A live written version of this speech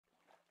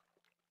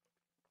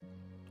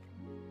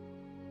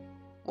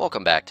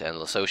Welcome back to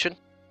Endless Ocean.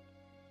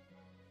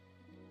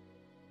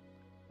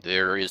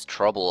 There is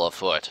trouble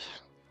afoot.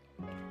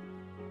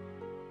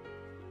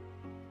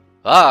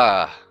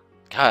 Ah!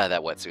 God,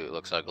 that wetsuit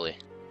looks ugly.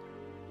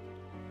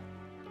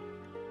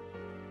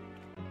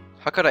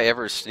 How could I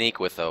ever sneak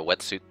with a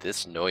wetsuit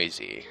this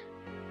noisy?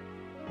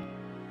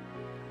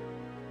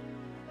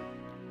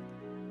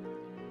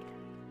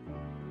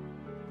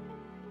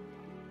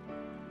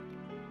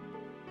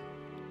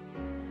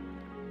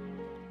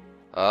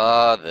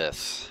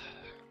 This.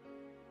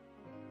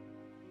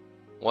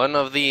 One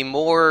of the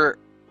more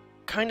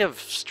kind of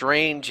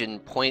strange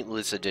and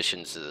pointless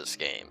additions to this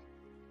game.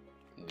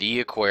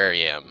 The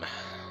aquarium.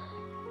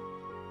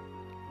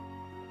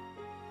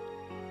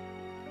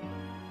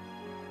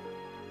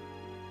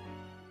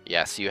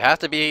 Yes, you have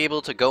to be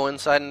able to go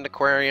inside an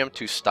aquarium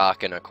to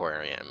stock an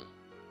aquarium.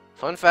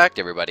 Fun fact,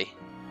 everybody.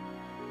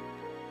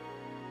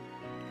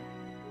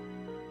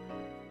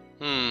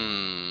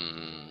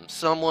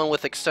 Someone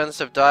with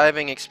extensive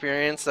diving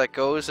experience that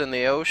goes in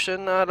the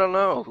ocean? I don't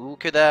know. Who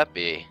could that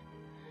be?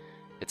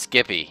 It's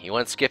Skippy. You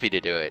want Skippy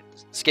to do it.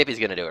 Skippy's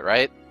gonna do it,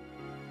 right?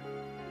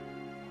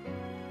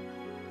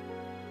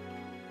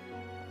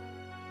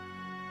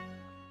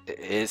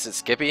 Is it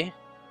Skippy?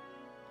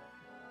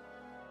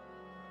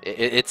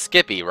 It's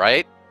Skippy,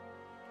 right?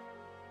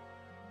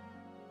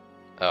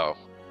 Oh.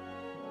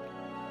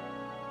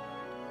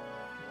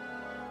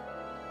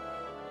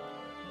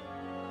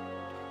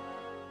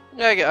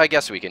 Yeah, I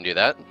guess we can do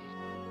that.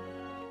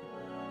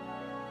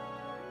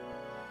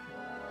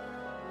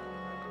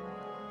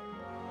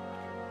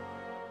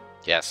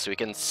 Yes, we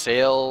can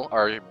sail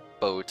our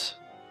boat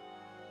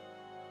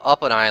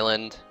up an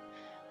island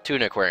to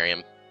an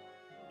aquarium.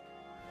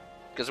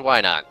 Because why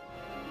not?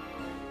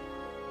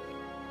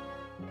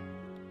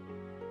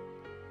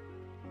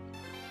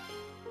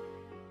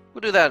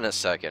 We'll do that in a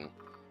second.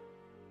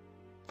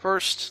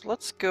 First,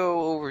 let's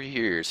go over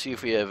here, see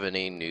if we have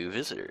any new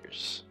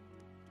visitors.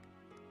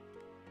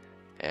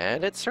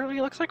 And it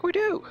certainly looks like we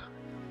do.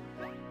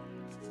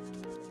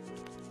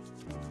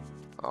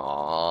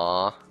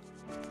 Aww.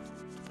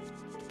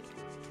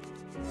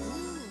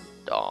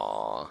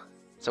 Aww.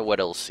 It's a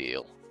Weddell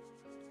seal.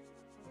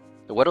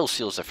 The Weddell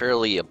seal is a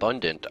fairly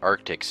abundant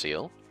Arctic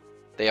seal.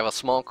 They have a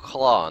small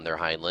claw on their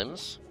hind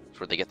limbs.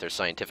 That's where they get their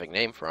scientific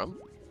name from.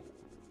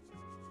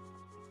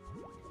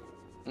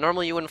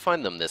 Normally you wouldn't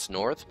find them this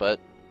north,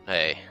 but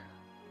hey.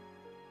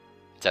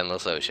 It's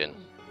Endless Ocean.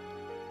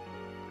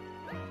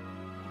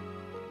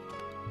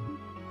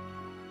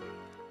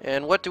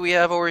 And what do we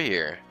have over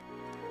here?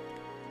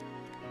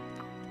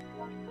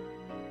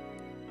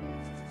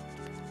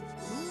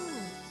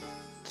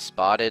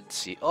 Spotted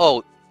sea.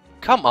 Oh,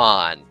 come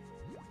on!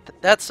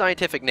 That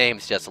scientific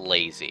name's just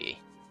lazy.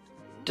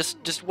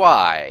 Just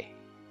why?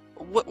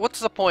 What's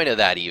the point of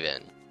that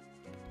even?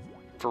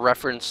 For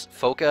reference,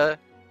 phoca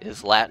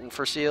is Latin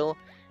for seal,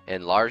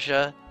 and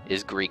larga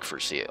is Greek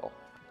for seal.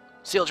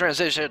 Seal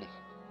transition!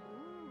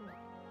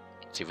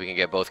 See if we can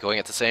get both going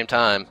at the same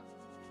time.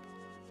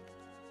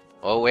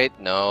 Oh wait,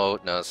 no,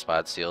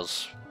 spot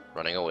seal's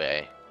running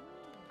away.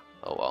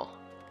 Oh well.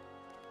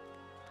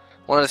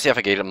 Wanted to see if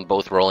I could get them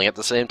both rolling at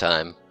the same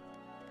time.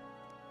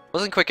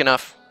 Wasn't quick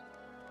enough.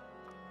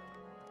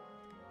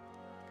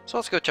 So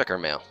let's go check our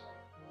mail.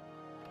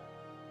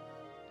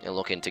 And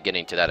look into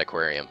getting to that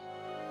aquarium.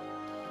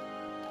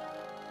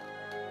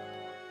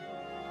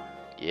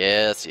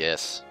 Yes,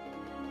 yes.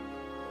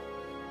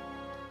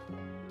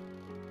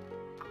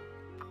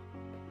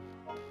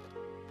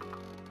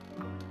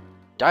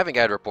 Diving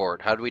guide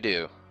report. How'd we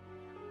do?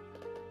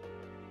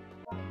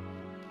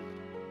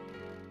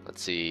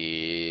 Let's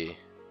see.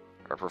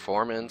 Our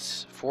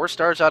performance. 4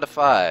 stars out of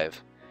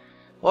 5.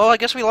 Well, I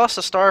guess we lost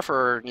a star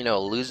for, you know,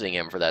 losing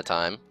him for that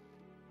time.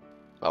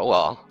 Oh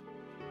well.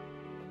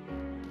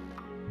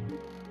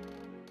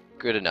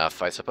 Good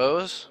enough, I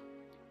suppose.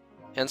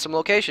 And some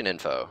location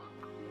info.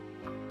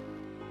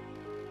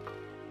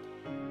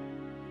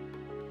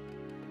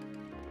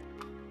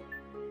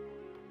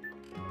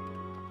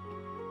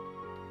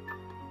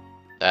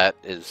 That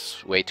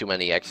is way too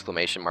many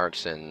exclamation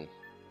marks and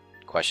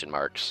question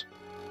marks.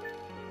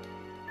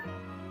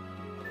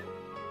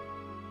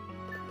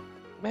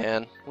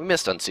 Man, we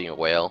missed on seeing a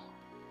whale.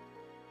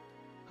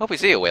 Hope we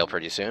see a whale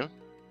pretty soon.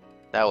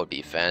 That would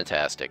be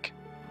fantastic.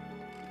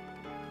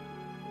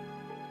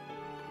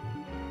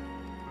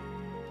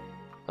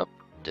 Oh,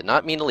 did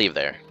not mean to leave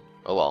there.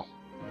 Oh well.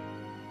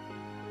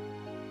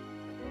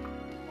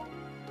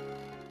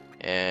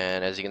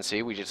 And as you can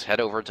see, we just head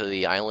over to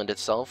the island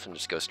itself and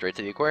just go straight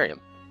to the aquarium.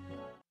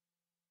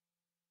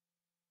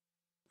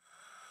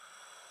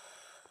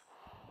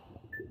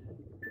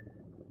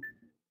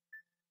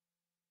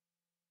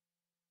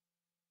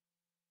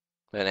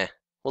 But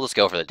we'll just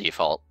go for the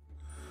default.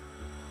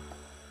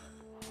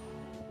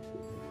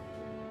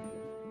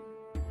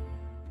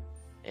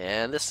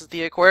 And this is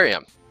the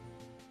aquarium.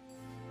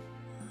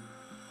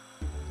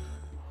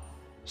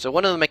 So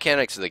one of the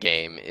mechanics of the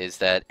game is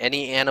that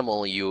any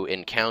animal you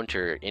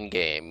encounter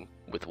in-game,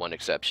 with one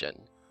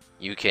exception,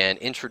 you can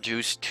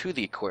introduce to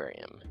the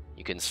aquarium.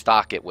 You can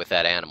stock it with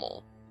that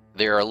animal.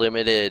 There are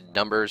limited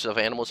numbers of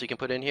animals you can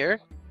put in here,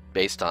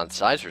 based on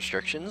size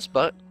restrictions,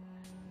 but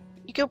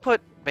you can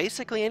put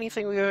basically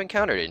anything we've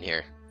encountered in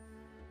here.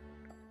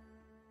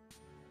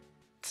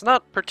 It's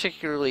not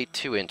particularly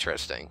too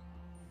interesting.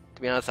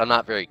 To be honest, I'm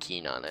not very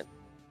keen on it.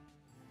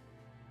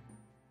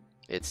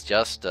 It's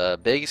just a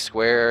big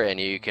square and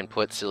you can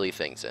put silly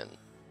things in.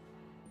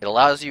 It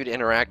allows you to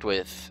interact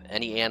with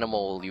any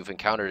animal you've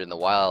encountered in the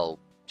wild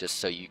just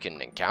so you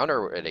can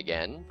encounter it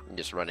again and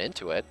just run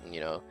into it. And,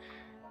 you know,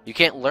 you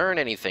can't learn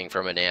anything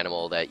from an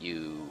animal that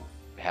you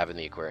have in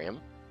the aquarium.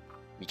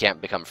 You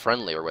can't become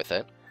friendlier with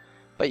it,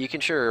 but you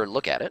can sure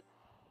look at it.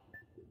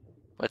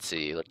 Let's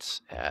see,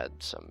 let's add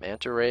some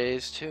manta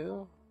rays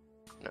too.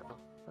 No.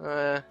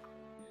 Well,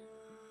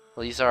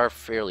 these are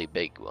fairly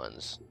big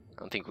ones.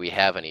 I don't think we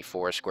have any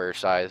 4 square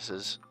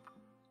sizes.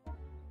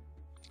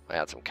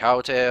 Add some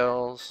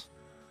cowtails,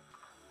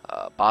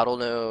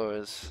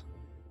 bottlenose.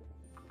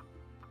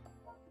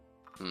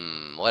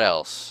 What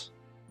else?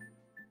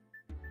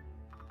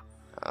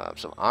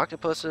 Some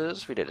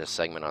octopuses. We did a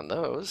segment on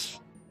those.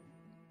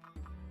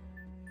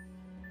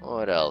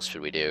 What else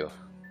should we do?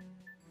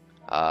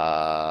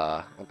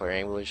 Emperor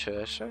English,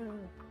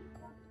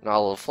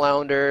 Noddle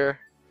flounder.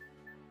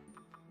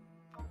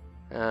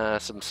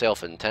 Some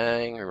sailfin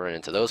tang. We run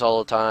into those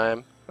all the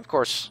time. Of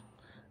course,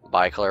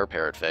 bicolor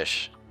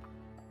parrotfish.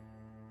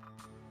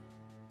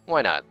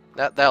 Why not?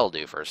 That'll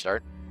do for a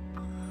start.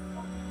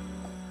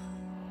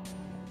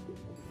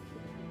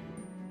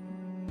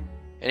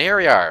 And here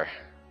we are.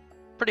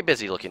 Pretty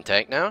busy looking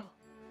tank now.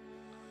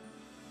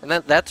 And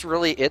that's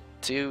really it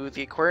to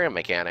the aquarium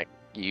mechanic.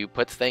 You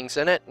put things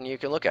in it and you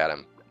can look at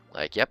them.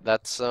 Like, yep,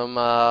 that's some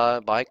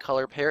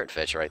bicolor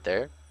parrotfish right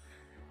there.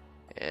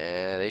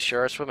 And they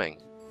sure are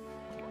swimming.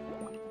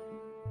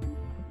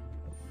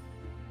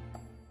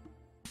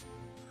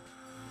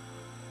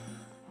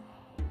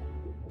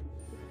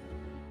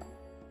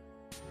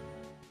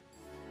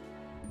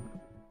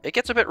 It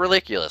gets a bit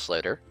ridiculous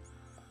later,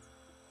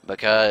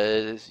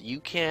 because you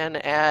can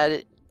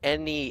add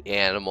any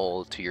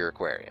animal to your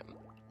aquarium.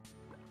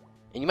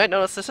 And you might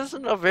notice this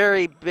isn't a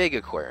very big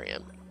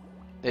aquarium.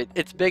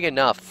 It's big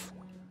enough,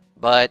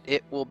 but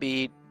it will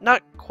be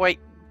not quite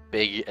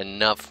big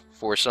enough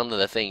for some of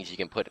the things you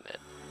can put in it.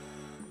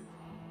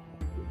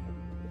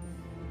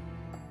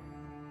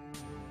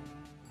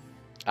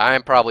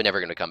 I'm probably never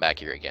going to come back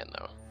here again,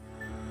 though.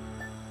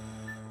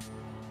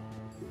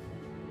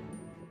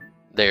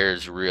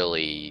 There's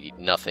really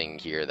nothing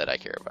here that I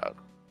care about.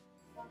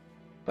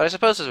 But I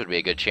suppose this would be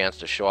a good chance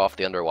to show off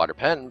the underwater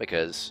pen,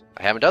 because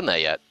I haven't done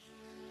that yet.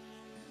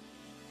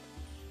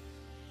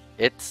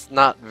 It's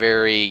not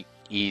very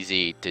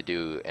easy to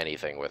do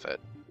anything with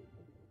it.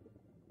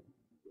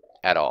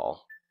 At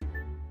all.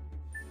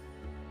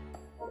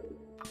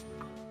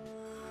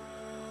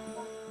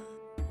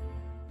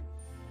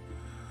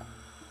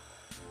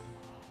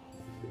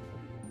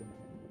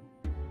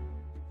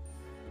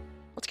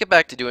 Let's get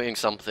back to doing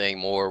something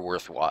more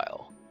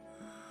worthwhile.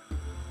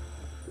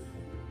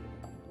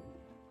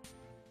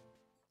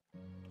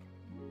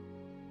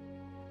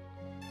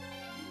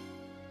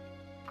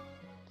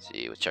 Let's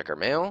see, let's check our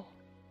mail.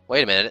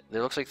 Wait a minute, it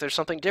looks like there's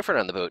something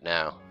different on the boat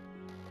now.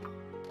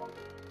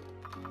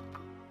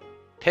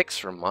 Pics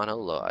from Mauna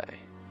Loa.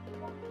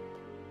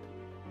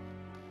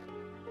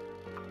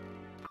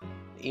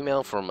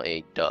 Email from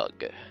a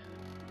Doug.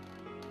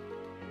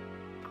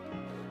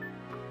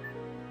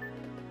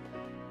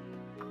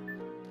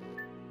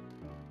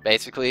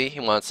 Basically,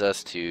 he wants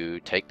us to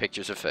take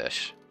pictures of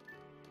fish.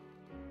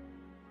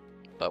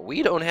 But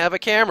we don't have a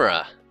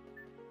camera.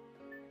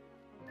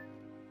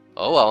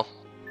 Oh well.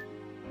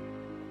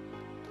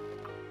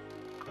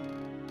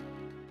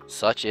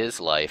 Such is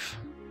life.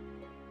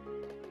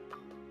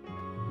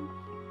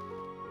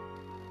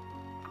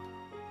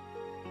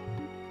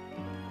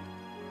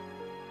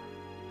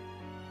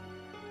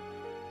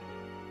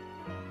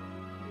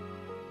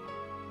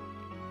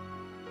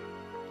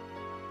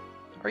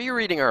 Are you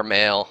reading our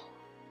mail?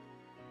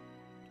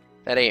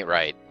 That ain't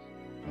right.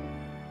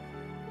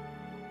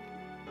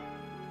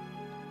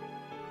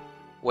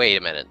 Wait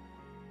a minute.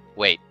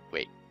 Wait.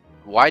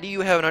 Why do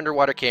you have an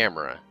underwater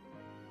camera?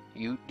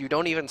 You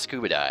don't even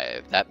scuba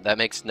dive. That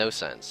makes no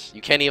sense.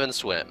 You can't even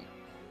swim.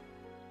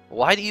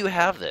 Why do you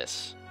have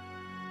this?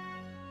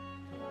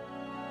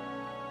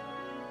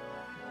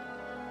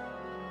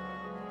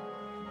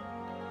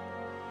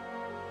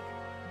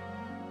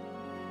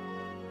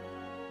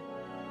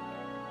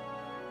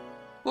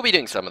 We'll be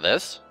doing some of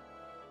this.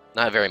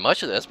 Not very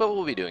much of this, but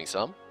we'll be doing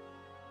some.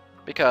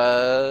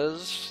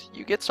 Because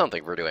you get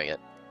something for doing it.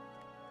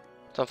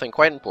 Something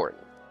quite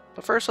important.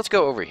 But first, let's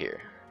go over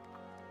here.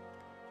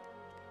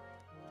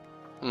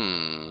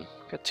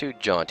 Got 2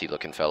 jaunty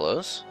looking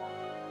fellows.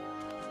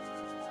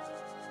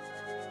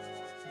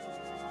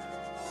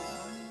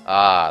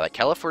 Ah, the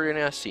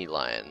California sea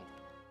lion.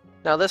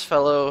 Now this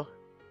fellow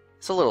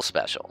is a little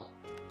special.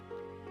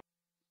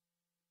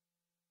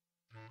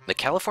 The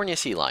California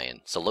sea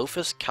lion,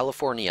 Xolophus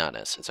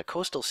californianus, is a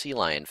coastal sea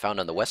lion found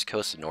on the west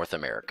coast of North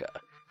America.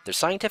 Their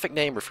scientific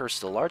name refers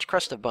to the large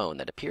crest of bone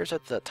that appears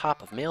at the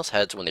top of males'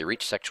 heads when they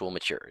reach sexual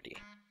maturity.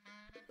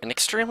 An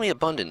extremely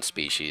abundant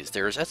species,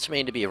 there is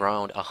estimated to be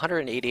around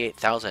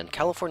 188,000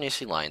 California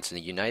sea lions in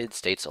the United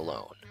States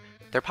alone.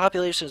 Their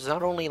population is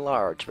not only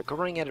large, but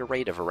growing at a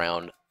rate of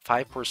around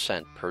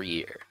 5% per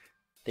year.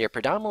 They are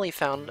predominantly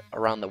found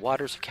around the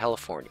waters of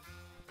California,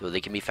 though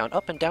they can be found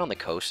up and down the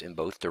coast in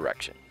both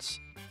directions.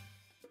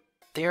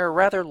 They are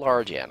rather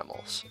large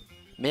animals.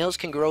 Males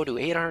can grow to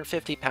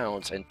 850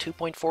 pounds and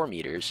 2.4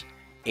 meters,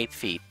 8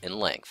 feet in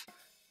length.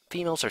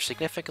 Females are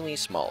significantly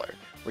smaller,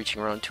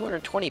 reaching around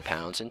 220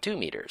 pounds and 2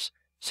 meters,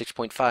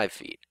 6.5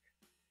 feet.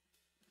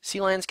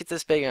 Sea lions get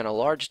this big on a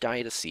large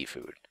diet of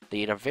seafood. They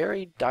eat a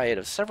varied diet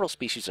of several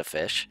species of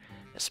fish,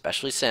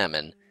 especially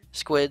salmon,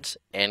 squids,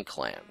 and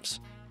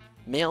clams.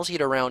 Males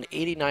eat around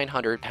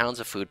 8,900 pounds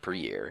of food per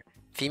year.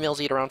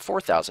 Females eat around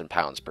 4,000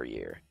 pounds per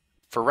year.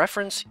 For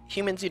reference,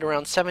 humans eat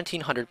around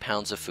 1,700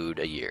 pounds of food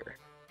a year.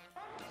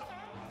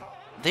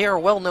 They are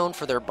well known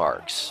for their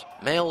barks.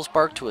 Males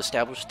bark to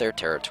establish their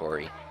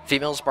territory.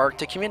 Females bark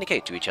to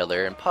communicate to each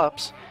other, and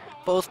pups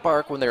both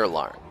bark when they're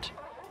alarmed.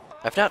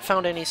 I've not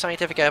found any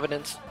scientific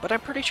evidence, but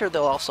I'm pretty sure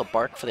they'll also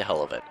bark for the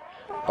hell of it.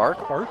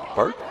 Bark, bark,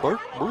 bark, bark,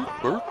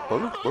 bark, bark,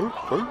 bark,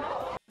 bark,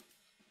 bark.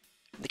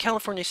 The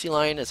California sea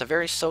lion is a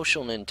very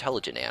social and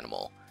intelligent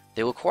animal.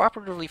 They will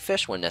cooperatively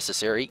fish when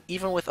necessary,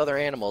 even with other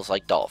animals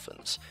like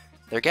dolphins.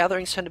 Their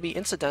gatherings tend to be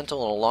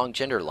incidental and along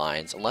gender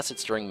lines unless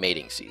it's during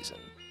mating season.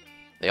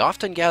 They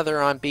often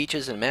gather on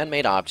beaches and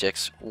man-made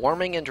objects,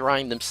 warming and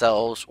drying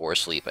themselves or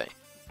sleeping.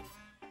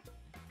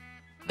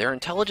 Their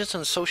intelligence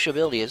and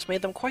sociability has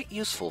made them quite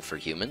useful for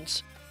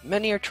humans.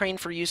 Many are trained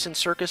for use in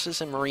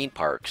circuses and marine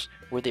parks,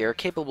 where they are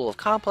capable of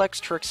complex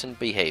tricks and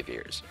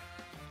behaviors.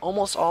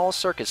 Almost all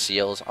circus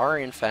seals are,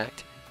 in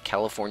fact,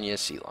 California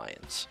sea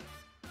lions.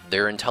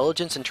 Their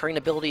intelligence and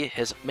trainability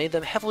has made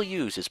them heavily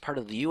used as part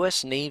of the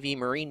U.S. Navy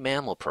Marine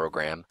Mammal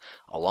Program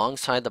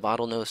alongside the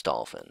bottlenose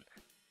dolphin.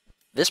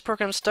 This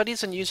program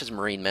studies and uses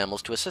marine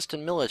mammals to assist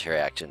in military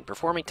action,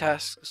 performing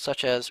tasks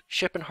such as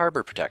ship and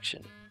harbor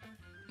protection,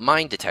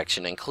 mine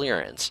detection and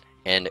clearance,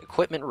 and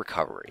equipment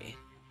recovery.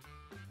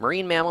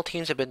 Marine mammal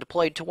teams have been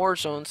deployed to war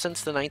zones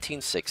since the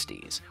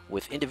 1960s,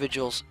 with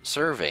individuals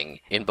serving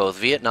in both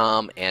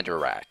Vietnam and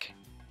Iraq.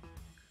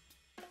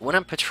 When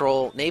on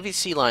patrol, Navy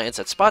sea lions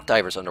that spot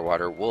divers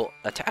underwater will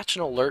attach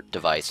an alert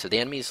device to the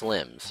enemy's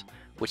limbs,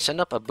 which send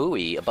up a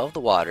buoy above the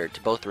water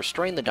to both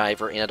restrain the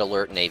diver and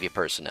alert Navy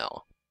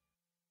personnel.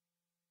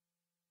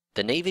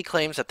 The Navy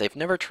claims that they've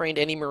never trained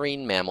any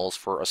marine mammals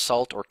for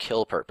assault or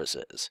kill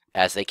purposes,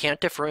 as they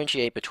can't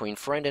differentiate between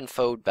friend and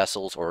foe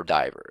vessels or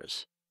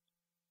divers.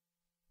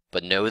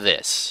 But know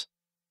this: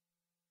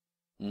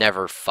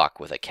 never fuck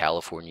with a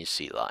California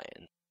sea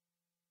lion.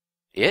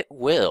 It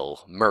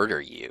will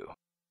murder you.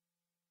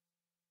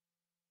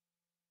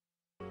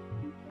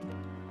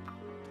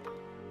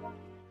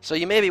 So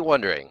you may be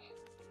wondering,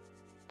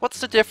 what's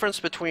the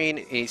difference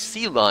between a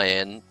sea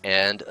lion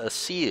and a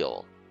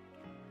seal?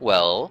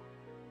 Well,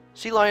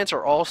 sea lions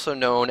are also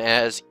known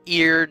as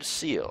eared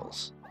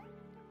seals.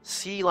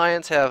 Sea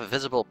lions have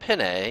visible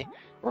pinnae,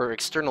 or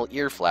external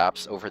ear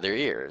flaps, over their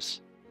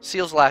ears.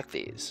 Seals lack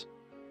these.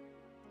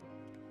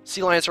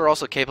 Sea lions are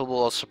also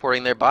capable of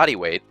supporting their body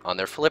weight on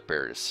their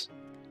flippers.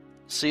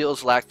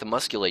 Seals lack the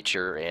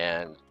musculature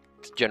and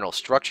general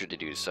structure to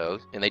do so,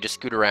 and they just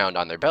scoot around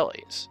on their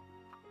bellies.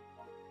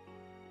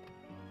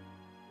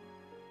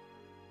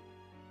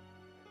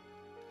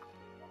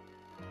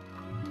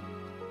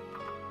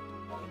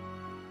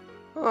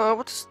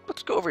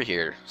 Let's go over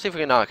here. See if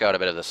we can knock out a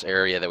bit of this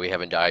area that we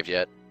haven't dived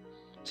yet.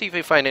 See if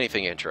we find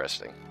anything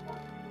interesting.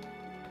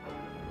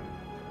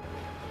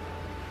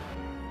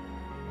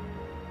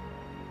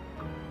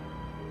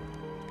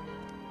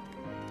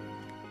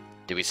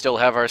 Do we still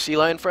have our sea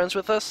lion friends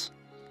with us?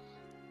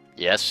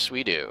 Yes,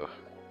 we do.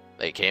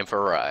 They came for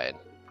a ride.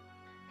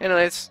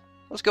 Anyways,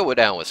 let's go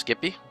down with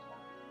Skippy.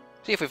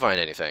 See if we find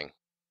anything.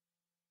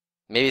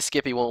 Maybe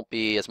Skippy won't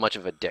be as much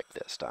of a dick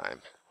this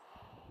time.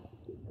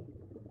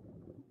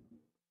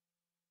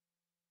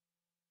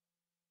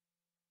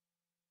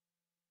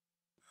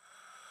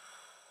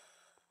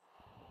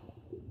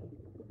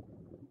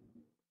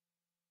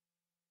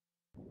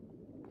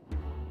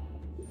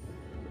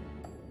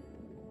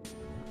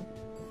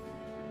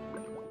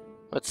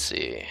 Let's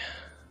see.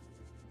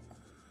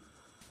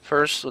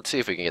 First, let's see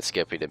if we can get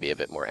Skippy to be a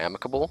bit more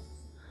amicable.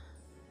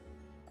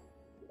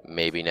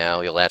 Maybe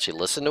now he'll actually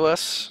listen to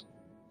us.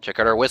 Check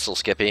out our whistle,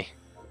 Skippy.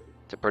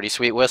 It's a pretty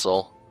sweet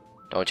whistle.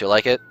 Don't you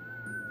like it?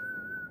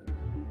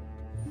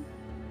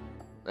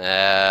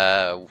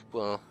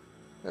 We'll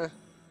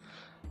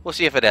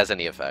see if it has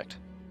any effect.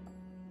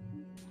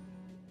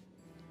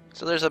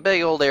 So there's a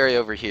big old area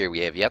over here we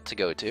have yet to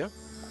go to.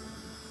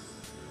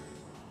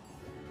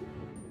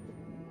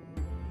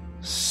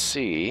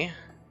 See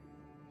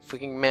if we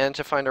can manage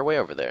to find our way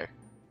over there.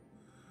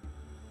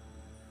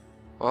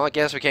 Well, I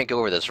guess we can't go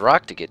over this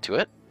rock to get to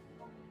it.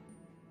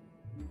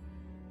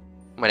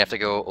 Might have to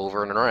go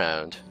over and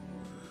around.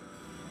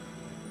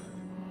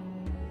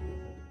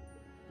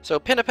 So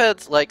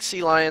pinnipeds, like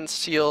sea lions,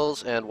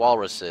 seals, and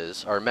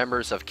walruses, are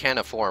members of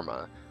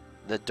Caniforma,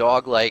 the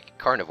dog-like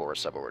carnivore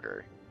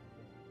suborder.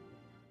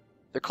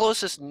 Their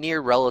closest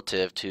near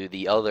relative to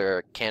the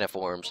other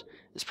caniforms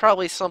is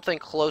probably something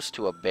close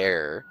to a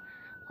bear,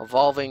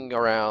 evolving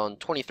around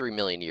 23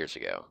 million years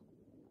ago.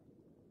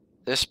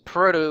 This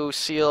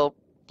proto-seal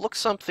looks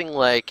something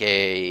like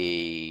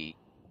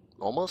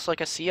almost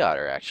like a sea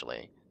otter,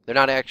 actually. They're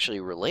not actually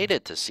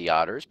related to sea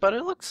otters, but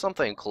it looks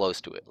something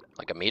close to it,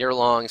 like a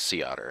meter-long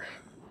sea otter.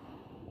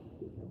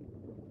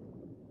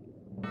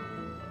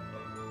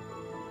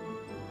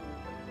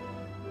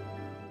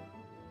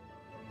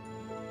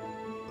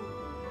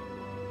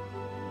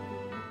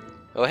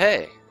 Oh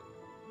hey,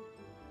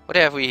 what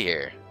have we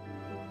here?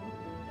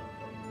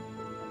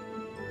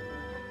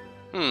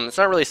 It's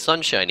not really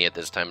sunshiny at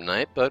this time of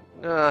night, but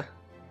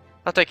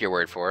I'll take your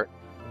word for it.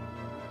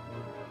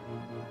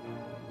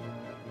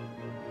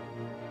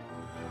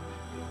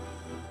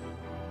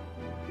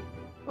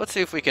 Let's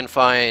see if we can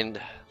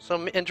find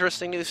some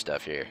interesting new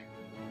stuff here.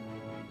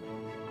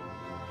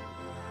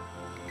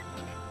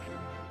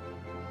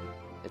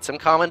 It's some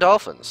common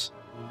dolphins.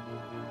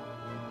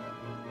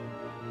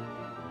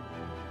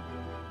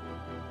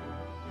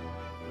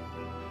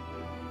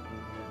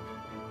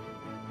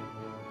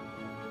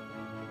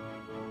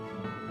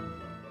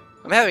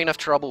 I'm having enough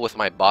trouble with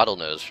my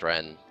bottlenose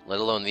friend,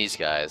 let alone these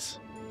guys.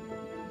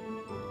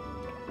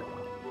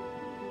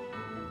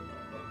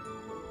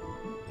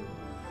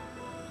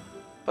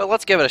 But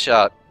let's give it a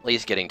shot, at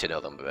least getting to know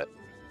them a bit.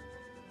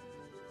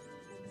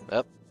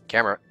 Up,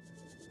 camera.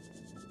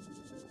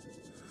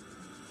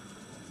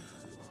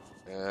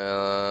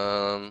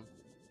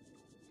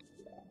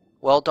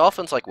 Well,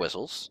 dolphins like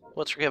whistles.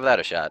 Let's give that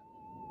a shot.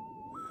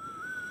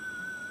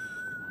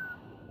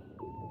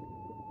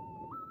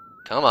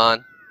 Come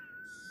on.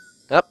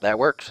 Yep, that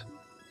worked.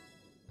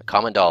 A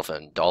common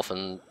dolphin.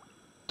 Dolphin.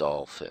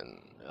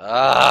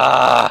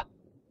 Ah!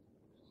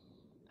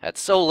 That's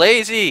so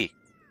lazy!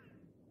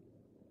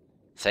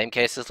 Same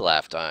case as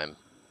last time.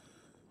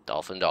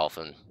 Dolphin.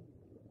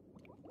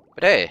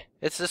 But hey,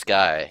 it's this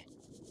guy.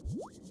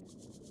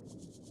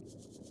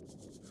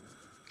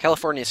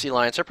 California sea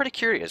lions are pretty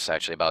curious,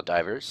 actually, about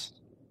divers.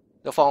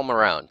 They'll follow them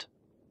around.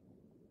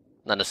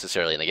 Not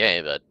necessarily in the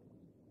game, but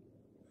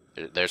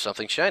there's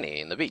something shiny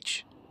in the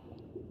beach.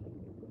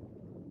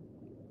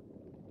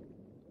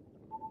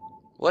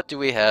 What do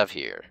we have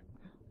here?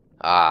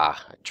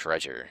 Ah, a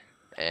treasure.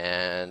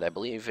 And I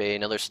believe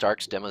another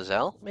Stark's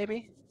Demoiselle,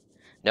 maybe?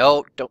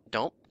 No,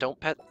 don't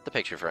pet the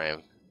picture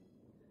frame.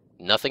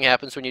 Nothing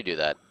happens when you do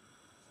that.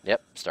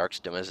 Yep, Stark's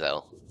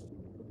Demoiselle.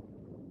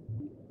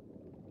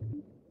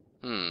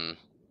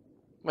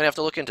 Might have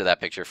to look into that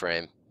picture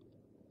frame.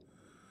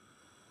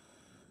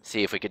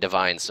 See if we could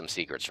divine some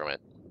secrets from it.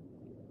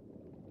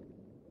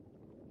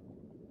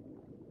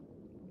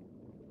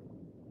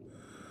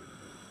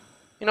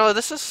 You know,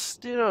 this is,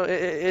 you know,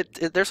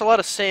 there's a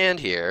lot of sand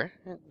here.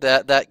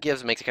 That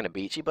makes it kind of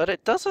beachy, but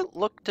it doesn't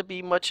look to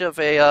be much of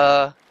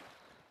a,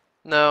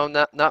 no,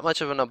 not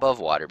much of an above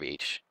water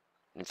beach.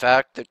 In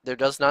fact, there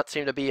does not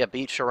seem to be a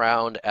beach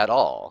around at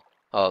all.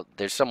 Oh,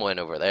 there's someone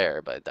over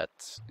there, but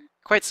that's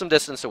quite some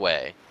distance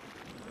away.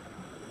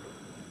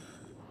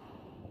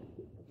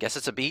 Guess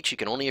it's a beach you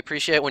can only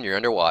appreciate when you're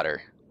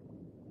underwater.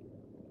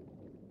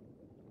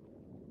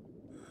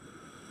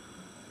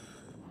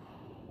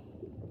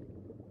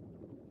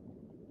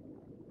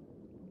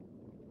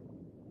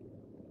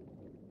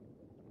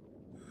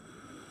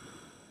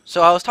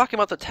 So I was talking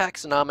about the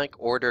taxonomic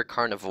order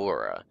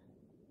Carnivora.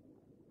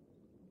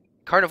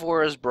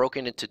 Carnivora is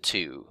broken into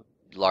two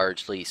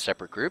largely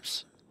separate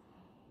groups.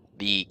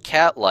 The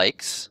cat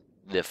likes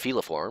the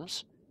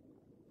feliforms,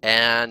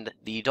 and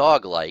the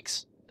dog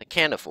likes the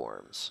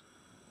caniforms.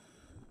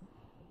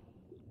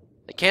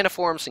 The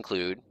caniforms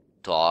include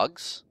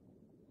dogs,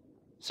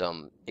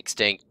 some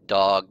extinct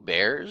dog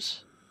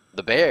bears,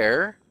 the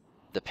bear,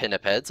 the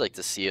pinnipeds like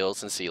the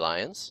seals and sea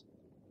lions,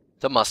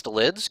 the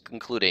mustelids,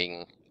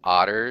 including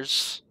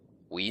otters,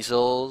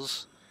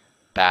 weasels,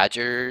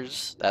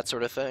 badgers, that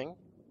sort of thing.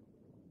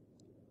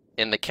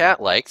 In the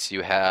cat likes,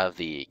 you have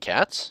the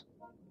cats,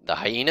 the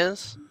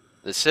hyenas,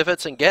 the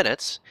civets and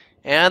gennets,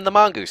 and the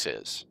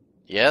mongooses.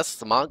 Yes,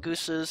 the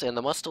mongooses and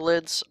the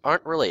mustelids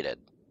aren't related.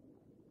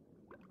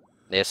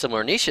 They have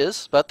similar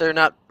niches, but they're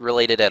not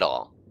related at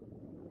all.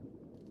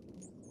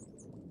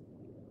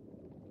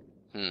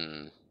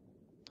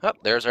 Oh,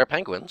 there's our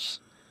penguins.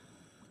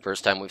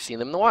 First time we've seen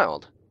them in the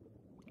wild.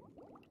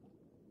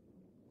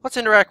 Let's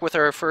interact with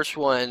our first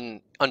one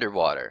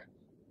underwater.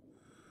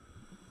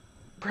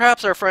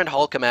 Perhaps our friend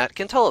Hulkamat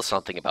can tell us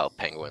something about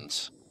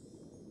penguins.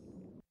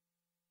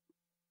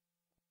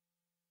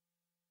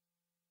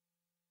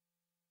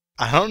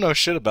 I don't know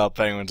shit about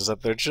penguins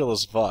except they're chill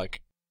as fuck.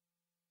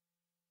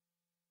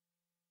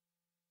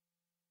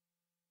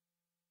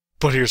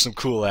 But here's some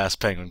cool ass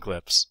penguin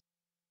clips.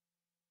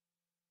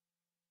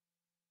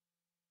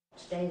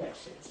 Stay there,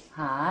 Susie.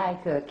 Hi,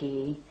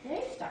 Cookie.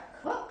 Hey, Star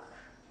Cook.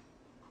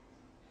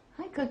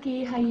 Hi,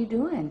 Cookie. How you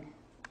doing?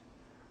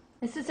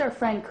 This is our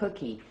friend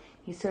Cookie.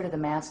 He's sort of the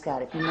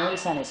mascot. If you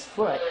notice on his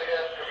foot,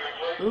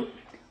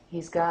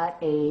 he's got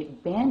a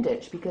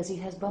bandage because he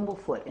has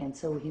bumblefoot, and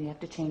so you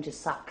have to change his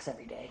socks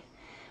every day.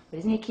 But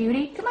isn't he a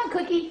cutie? Come on,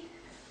 Cookie.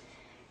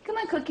 Come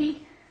on,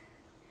 Cookie.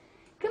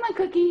 Come on,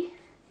 Cookie.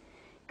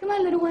 Come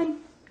on, little one.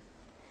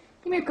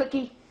 Come here,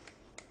 Cookie.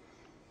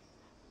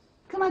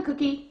 Come on,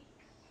 Cookie.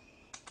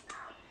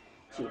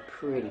 She's a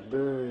pretty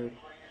bird.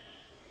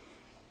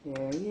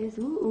 There he is.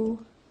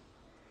 Ooh.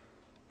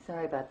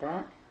 Sorry about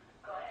that.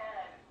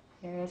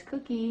 There's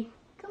Cookie.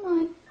 Come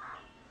on.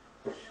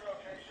 Come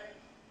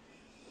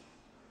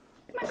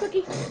on,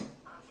 Cookie.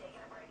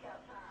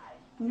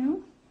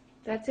 No?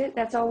 That's it?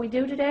 That's all we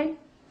do today?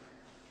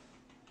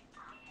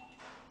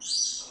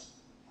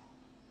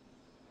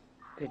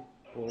 Good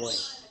boy.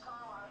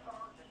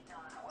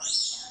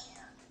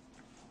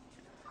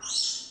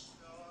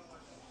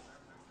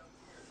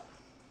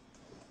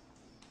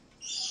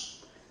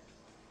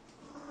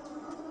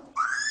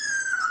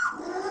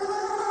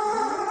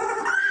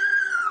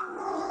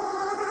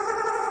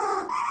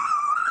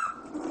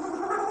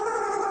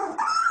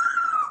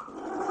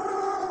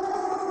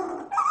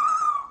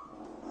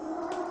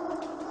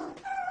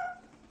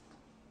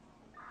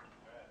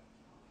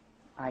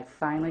 I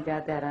finally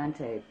got that on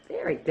tape.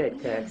 Very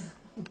good, Cooks.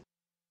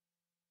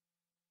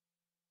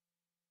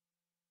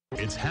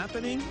 It's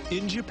happening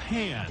in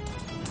Japan.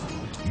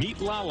 Meet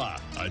Lala,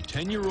 a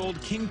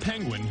 10-year-old king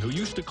penguin who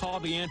used to call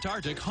the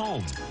Antarctic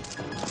home.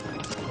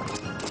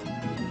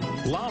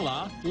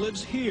 Lala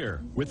lives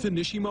here with the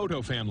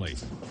Nishimoto family.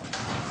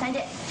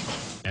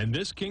 And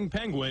this king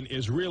penguin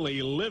is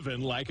really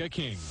living like a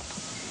king.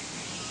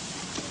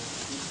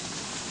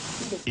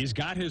 He's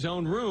got his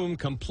own room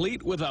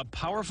complete with a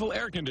powerful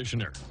air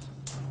conditioner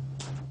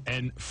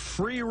and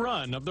free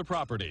run of the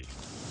property.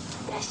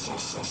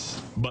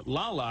 But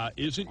Lala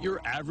isn't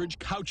your average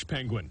couch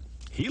penguin.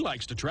 He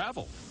likes to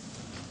travel.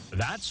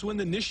 That's when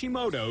the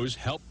Nishimotos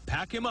help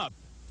pack him up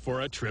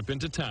for a trip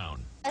into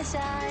town.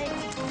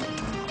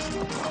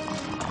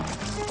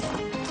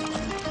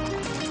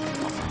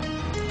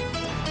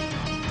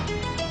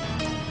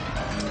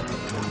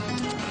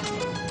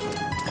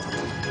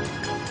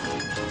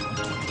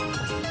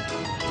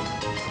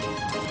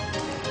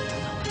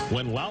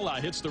 When Lala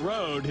hits the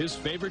road, his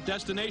favorite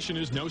destination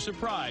is no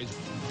surprise.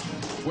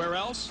 Where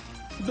else?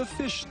 The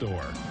fish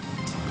store.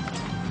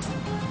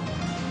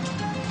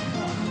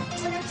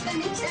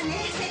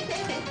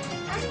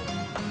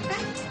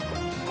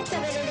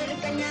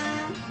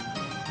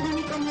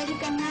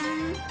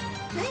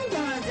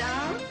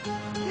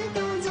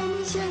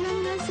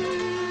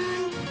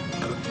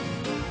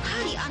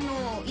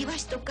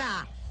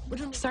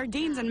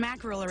 Sardines and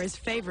mackerel are his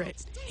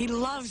favorite. He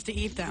loves to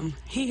eat them.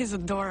 He is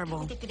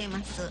adorable.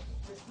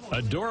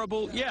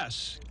 Adorable,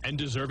 yes, and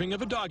deserving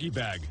of a doggy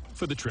bag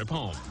for the trip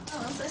home.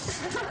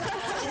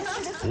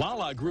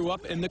 Lala grew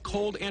up in the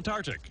cold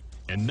Antarctic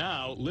and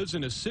now lives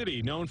in a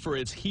city known for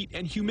its heat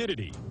and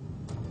humidity.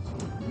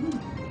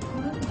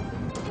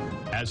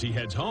 As he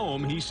heads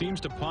home, he seems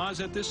to pause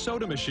at this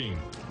soda machine.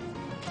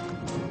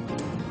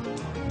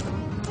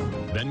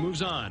 Then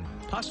moves on,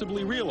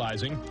 possibly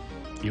realizing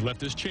he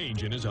left his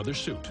change in his other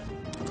suit.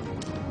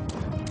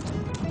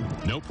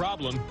 No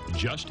problem,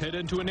 just head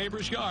into a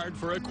neighbor's yard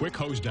for a quick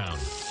hose down.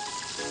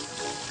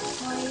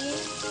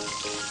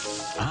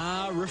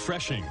 Ah,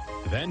 refreshing.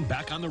 Then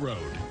back on the road.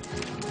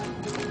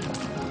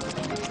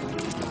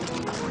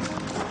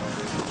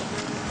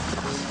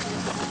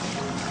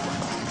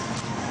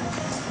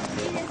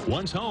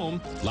 Once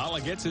home,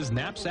 Lala gets his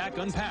knapsack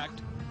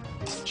unpacked,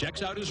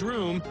 checks out his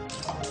room,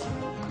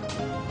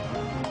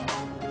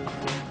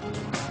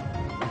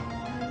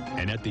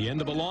 and at the end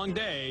of a long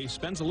day,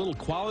 spends a little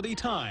quality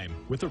time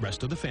with the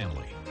rest of the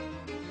family.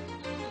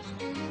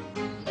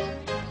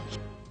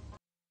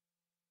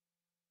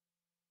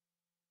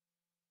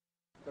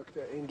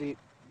 Dr. Ainley,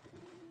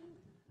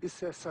 is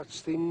there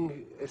such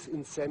thing as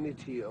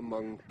insanity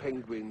among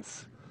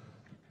penguins?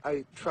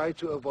 I try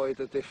to avoid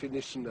the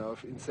definition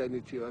of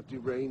insanity or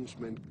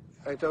derangement.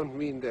 I don't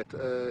mean that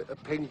a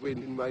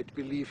penguin might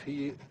believe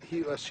he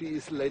or she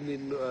is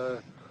Lenin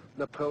or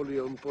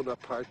Napoleon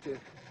Bonaparte,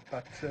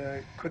 but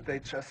could they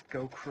just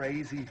go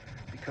crazy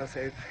because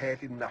they've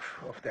had enough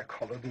of their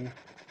colony?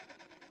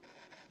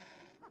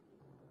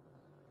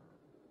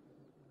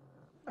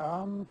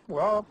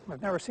 Well,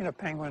 I've never seen a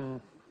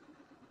penguin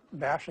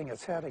bashing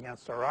its head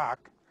against a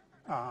rock.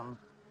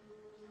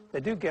 They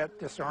do get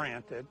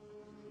disoriented.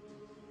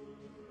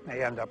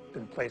 They end up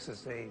in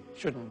places they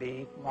shouldn't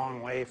be, a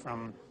long way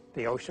from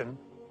the ocean.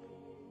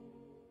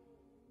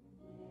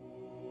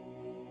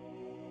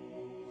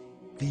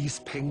 These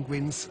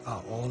penguins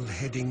are all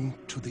heading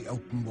to the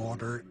open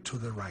water to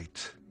the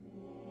right.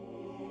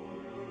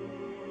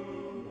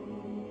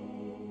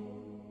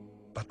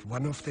 But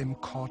one of them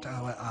caught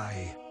our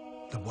eye,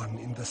 the one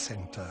in the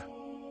center.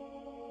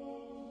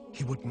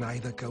 He would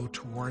neither go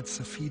towards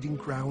the feeding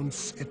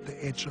grounds at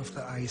the edge of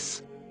the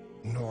ice,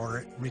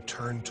 nor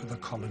return to the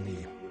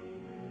colony.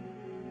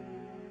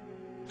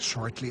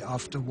 Shortly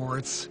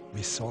afterwards,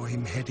 we saw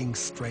him heading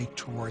straight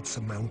towards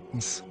the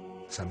mountains,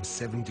 some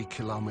 70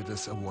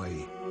 kilometers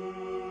away.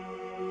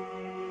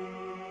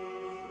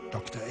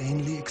 Dr.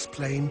 Ainley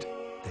explained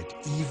that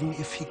even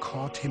if he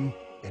caught him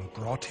and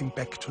brought him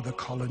back to the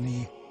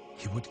colony,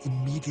 he would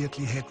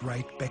immediately head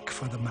right back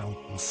for the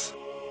mountains.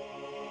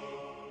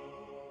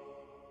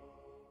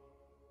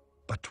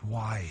 But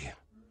why?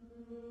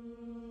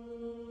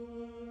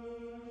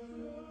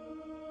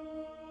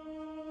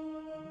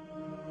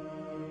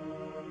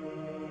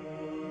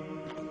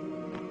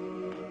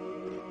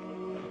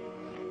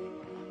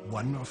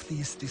 One of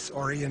these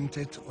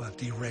disoriented or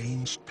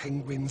deranged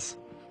penguins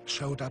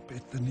showed up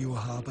at the New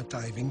Harbor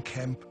diving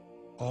camp,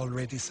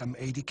 already some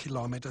 80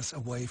 kilometers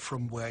away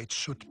from where it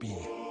should be.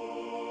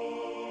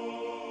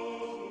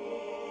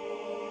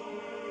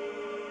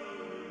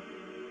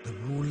 The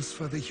rules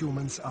for the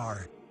humans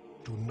are: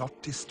 do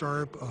not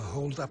disturb or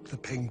hold up the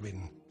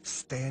penguin.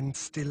 Stand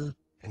still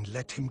and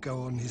let him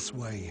go on his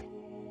way.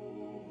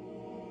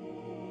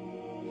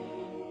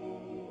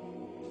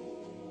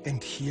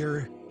 And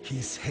here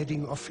he's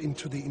heading off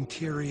into the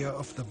interior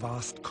of the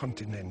vast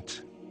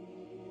continent.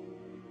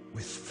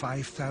 With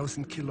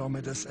 5,000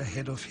 kilometers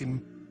ahead of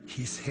him,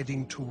 he's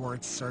heading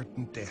towards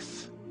certain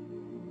death.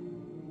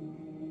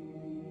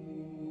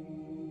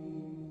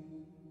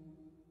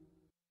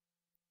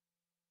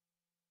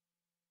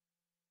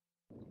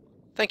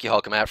 Thank you,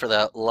 Hulkamat, for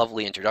that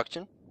lovely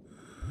introduction.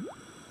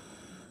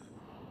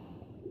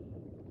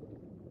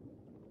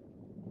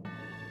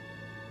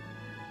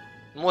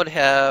 What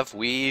have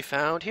we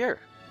found here?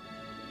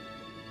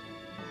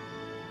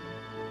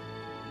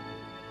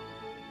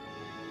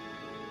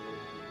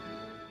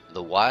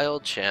 The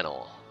Wild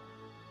Channel.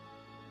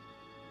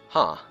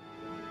 Huh.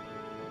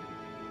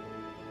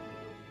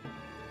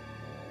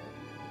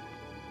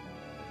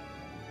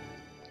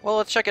 Well,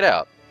 let's check it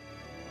out.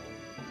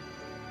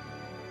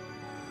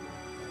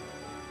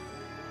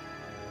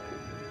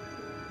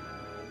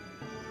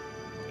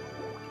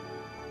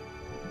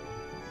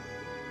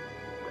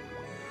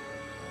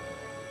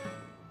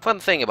 Fun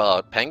thing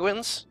about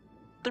penguins,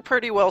 they're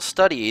pretty well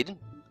studied,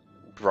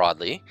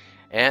 broadly,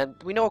 and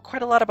we know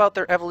quite a lot about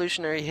their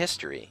evolutionary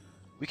history.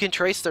 We can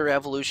trace their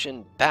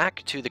evolution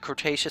back to the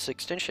Cretaceous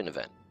extinction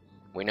event.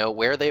 We know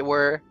where they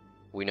were,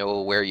 we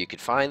know where you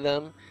could find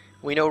them,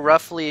 we know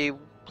roughly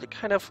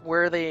kind of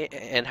where they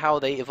and how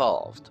they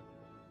evolved.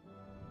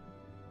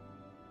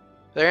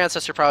 Their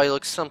ancestor probably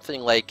looks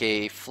something like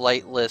a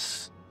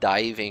flightless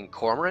diving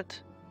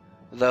cormorant,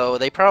 though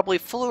they probably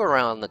flew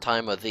around the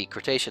time of the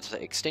Cretaceous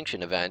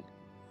extinction event,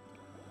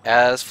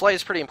 as flight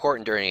is pretty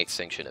important during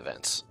extinction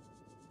events.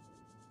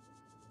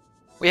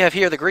 We have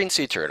here the green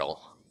sea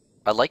turtle.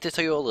 I'd like to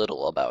tell you a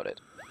little about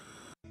it.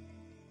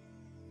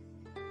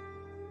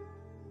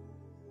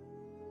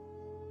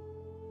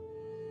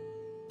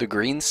 The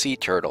green sea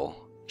turtle,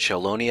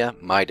 Chelonia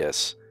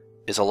mitis,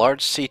 is a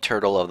large sea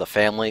turtle of the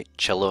family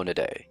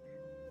Chelonidae.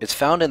 It's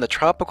found in the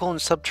tropical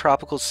and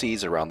subtropical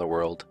seas around the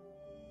world,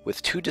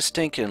 with two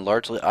distinct and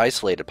largely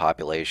isolated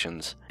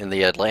populations in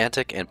the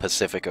Atlantic and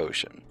Pacific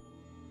Ocean.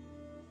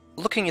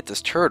 Looking at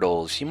these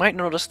turtles, you might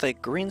notice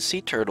that green sea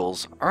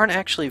turtles aren't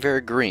actually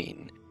very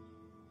green.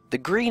 The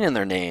green in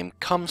their name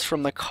comes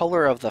from the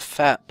color of the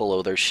fat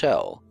below their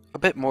shell. A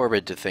bit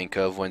morbid to think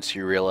of once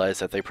you realize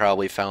that they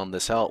probably found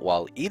this out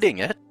while eating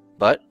it,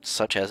 but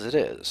such as it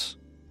is.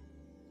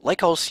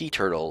 Like all sea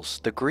turtles,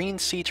 the green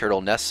sea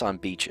turtle nests on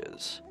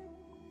beaches.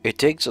 It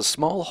digs a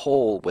small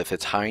hole with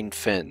its hind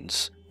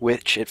fins,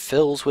 which it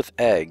fills with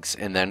eggs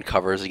and then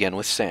covers again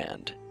with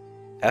sand.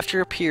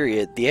 After a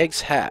period, the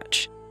eggs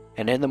hatch,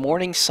 and in the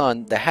morning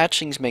sun, the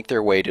hatchlings make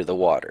their way to the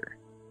water.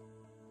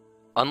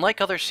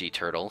 Unlike other sea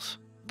turtles,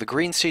 the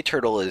green sea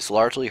turtle is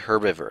largely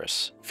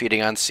herbivorous,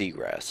 feeding on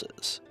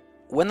seagrasses.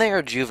 When they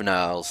are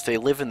juveniles, they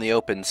live in the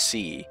open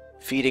sea,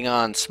 feeding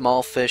on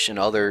small fish and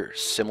other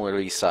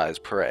similarly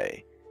sized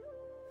prey.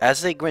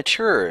 As they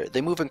mature,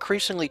 they move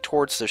increasingly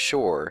towards the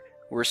shore,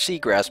 where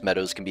seagrass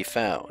meadows can be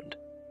found.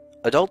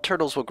 Adult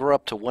turtles will grow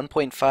up to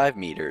 1.5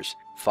 meters,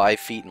 5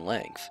 feet in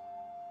length,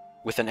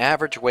 with an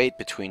average weight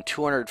between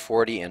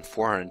 240 and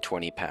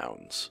 420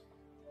 pounds.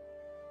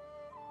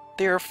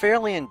 They are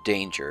fairly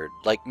endangered,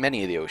 like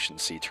many of the ocean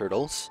sea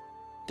turtles.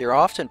 They are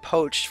often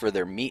poached for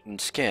their meat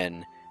and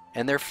skin,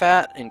 and their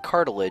fat and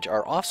cartilage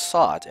are oft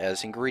sought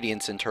as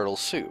ingredients in turtle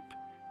soup.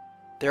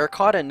 They are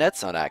caught in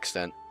nets on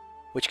accident,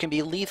 which can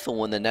be lethal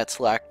when the nets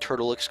lack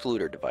turtle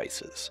excluder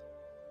devices.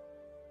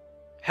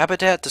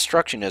 Habitat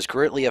destruction has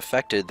greatly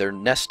affected their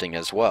nesting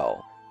as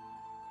well.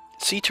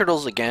 Sea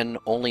turtles again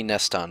only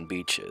nest on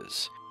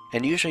beaches,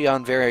 and usually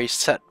on very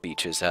set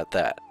beaches at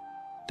that.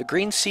 The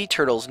green sea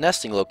turtle's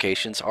nesting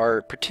locations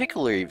are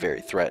particularly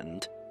very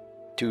threatened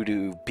due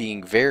to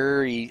being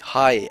very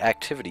high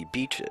activity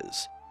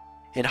beaches,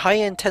 and high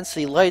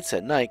intensity lights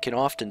at night can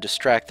often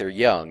distract their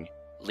young,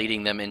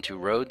 leading them into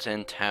roads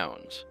and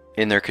towns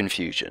in their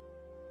confusion.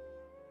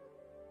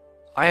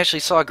 I actually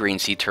saw green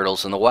sea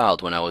turtles in the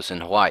wild when I was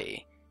in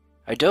Hawaii.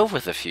 I dove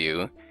with a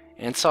few,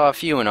 and saw a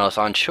few when I was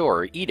on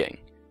shore eating.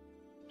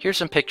 Here's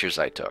some pictures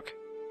I took.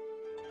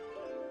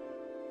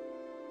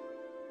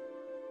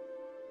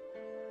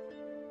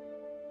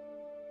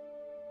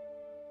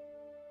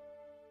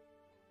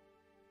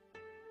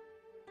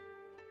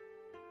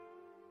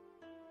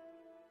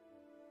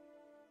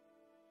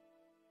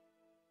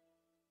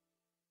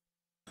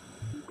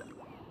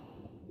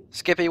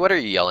 Skippy, what are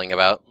you yelling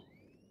about?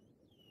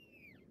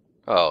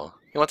 Oh,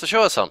 he wants to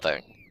show us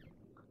something.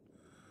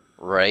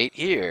 Right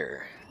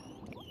here.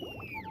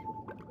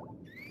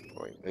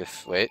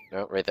 Wait,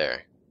 no, right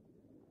there.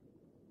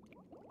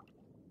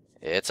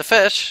 It's a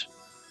fish.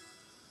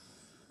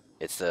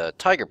 It's the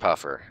tiger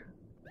puffer.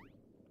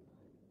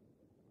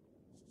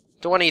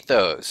 Don't want to eat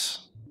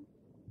those.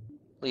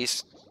 At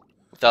least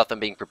without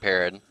them being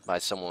prepared by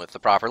someone with the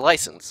proper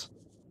license.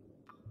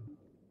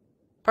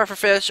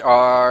 Pufferfish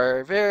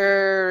are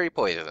very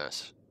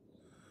poisonous.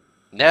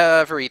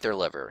 Never eat their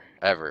liver,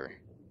 ever.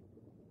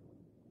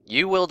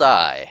 You will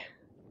die.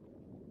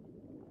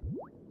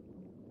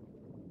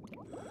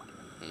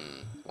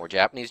 More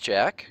Japanese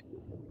Jack.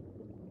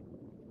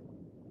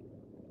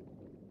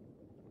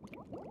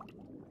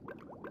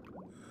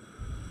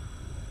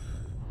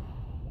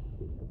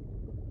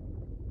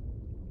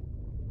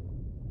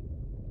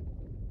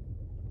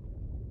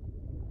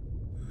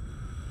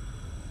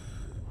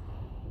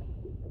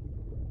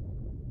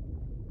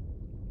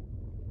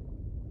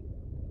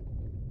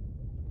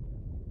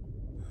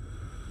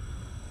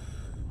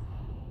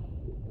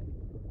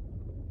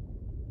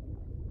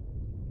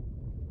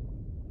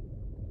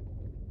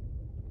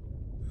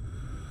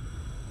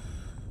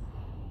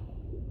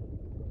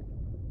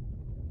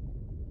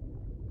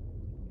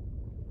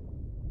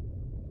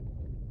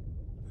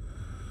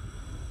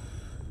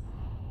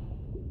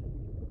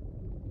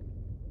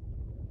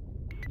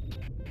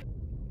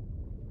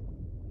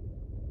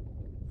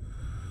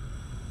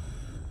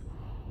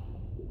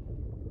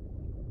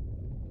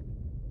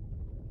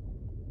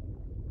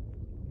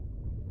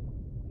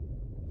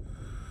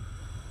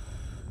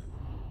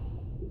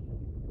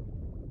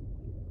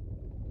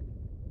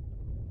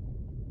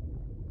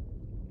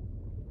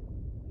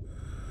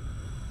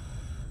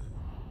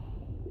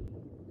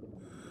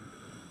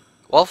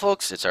 Well,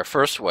 folks, it's our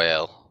first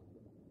whale.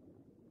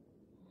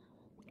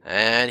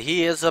 And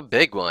he is a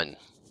big one.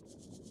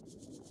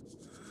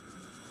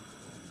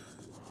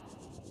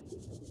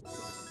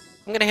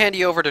 I'm going to hand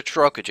you over to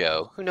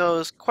Trokojo, who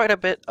knows quite a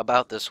bit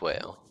about this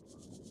whale.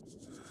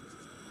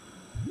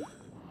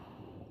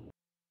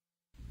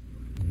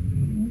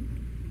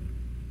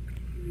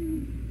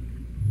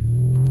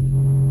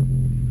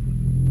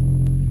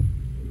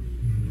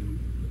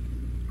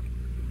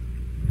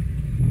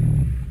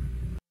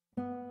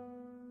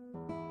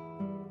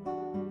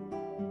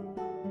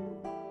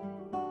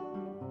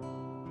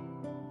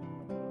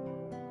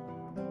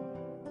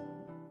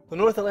 The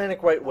North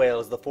Atlantic right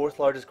whale is the fourth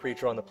largest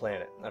creature on the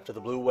planet, after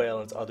the blue whale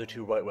and its other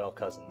two right whale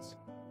cousins.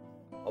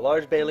 A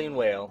large baleen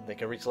whale, they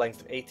can reach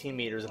lengths of 18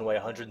 meters and weigh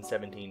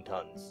 117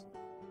 tons.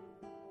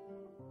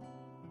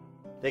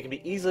 They can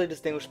be easily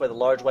distinguished by the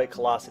large white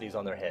callosities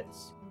on their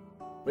heads.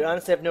 We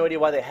honestly have no idea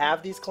why they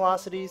have these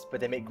callosities, but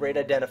they make great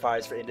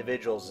identifiers for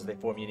individuals as they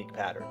form unique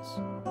patterns.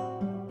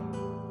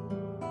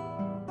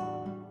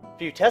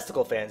 For you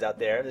testicle fans out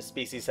there, this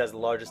species has the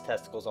largest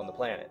testicles on the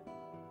planet.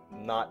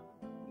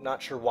 Not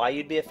sure why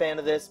you'd be a fan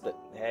of this, but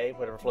hey,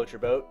 whatever floats your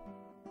boat.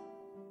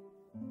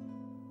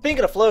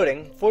 Speaking of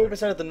floating,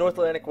 40% of the North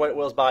Atlantic white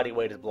whale's body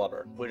weight is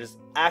blubber, which is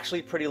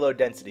actually pretty low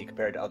density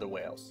compared to other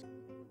whales.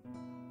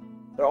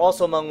 They're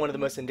also among one of the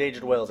most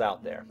endangered whales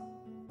out there.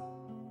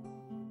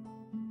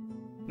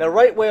 Now,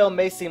 right whale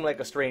may seem like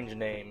a strange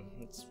name.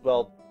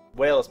 Well,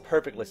 whale is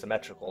perfectly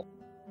symmetrical.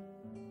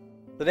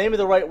 The name of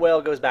the right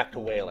whale goes back to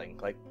whaling,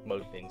 like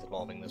most things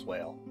involving this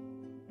whale.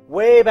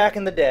 Way back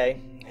in the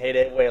day,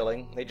 heyday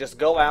whaling, they just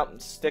go out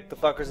and stick the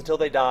fuckers until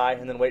they die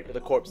and then wait for the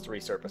corpse to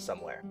resurface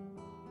somewhere.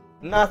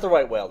 Not the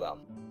right whale, though.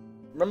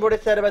 Remember what I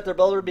said about their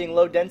blubber being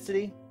low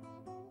density?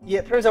 Yeah,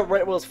 it turns out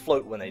right whales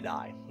float when they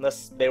die,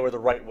 unless they were the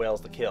right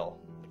whales to kill,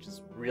 which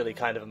is really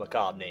kind of a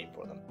macabre name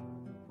for them.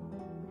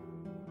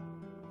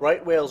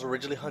 Right whales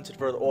originally hunted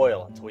for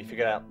oil until we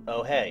figured out,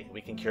 oh hey,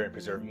 we can cure and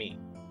preserve meat.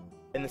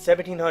 In the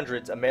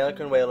 1700s,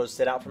 American whalers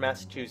set out for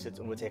Massachusetts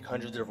and would take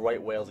hundreds of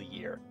right whales a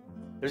year.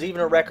 There's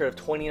even a record of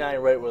 29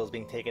 right whales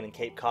being taken in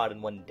Cape Cod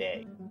in one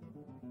day.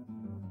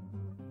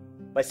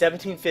 By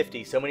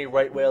 1750, so many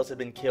right whales had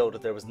been killed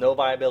that there was no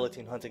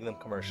viability in hunting them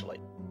commercially.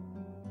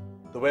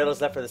 The whalers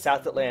left for the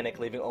South Atlantic,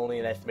 leaving only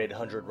an estimated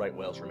 100 right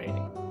whales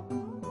remaining.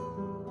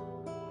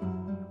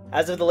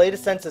 As of the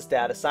latest census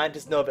data,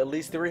 scientists know of at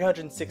least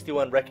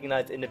 361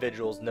 recognized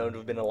individuals known to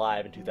have been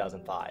alive in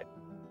 2005.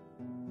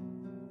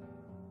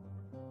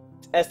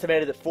 It's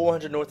estimated that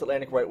 400 North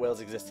Atlantic right whales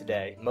exist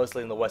today,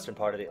 mostly in the western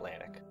part of the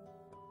Atlantic.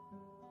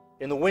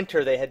 In the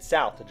winter, they head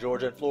south to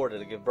Georgia and Florida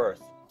to give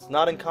birth. It's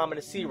not uncommon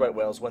to see right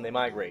whales when they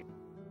migrate.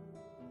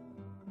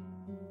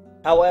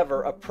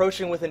 However,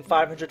 approaching within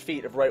 500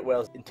 feet of right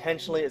whales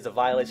intentionally is a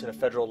violation of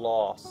federal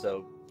law,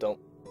 so don't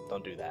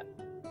do that.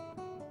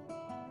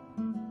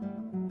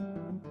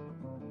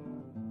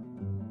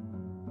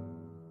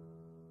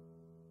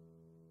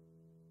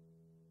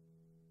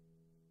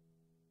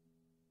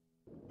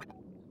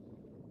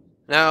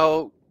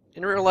 Now,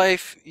 in real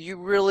life, you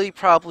really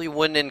probably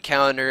wouldn't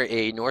encounter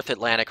a North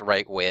Atlantic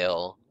right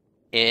whale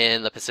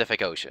in the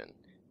Pacific Ocean.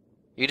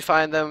 You'd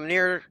find them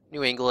near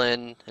New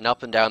England and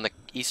up and down the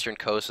eastern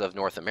coast of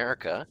North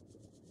America.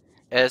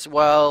 as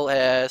well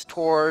as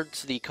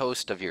towards the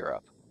coast of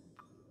Europe.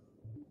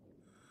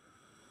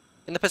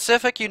 In the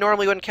Pacific, you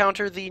normally would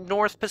encounter the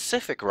North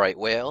Pacific right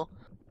whale,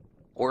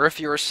 or if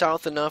you're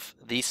south enough,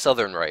 the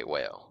southern right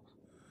whale.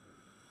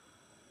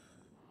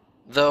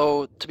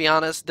 Though, to be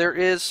honest, there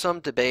is some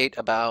debate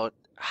about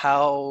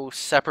how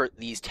separate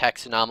these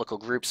taxonomical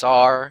groups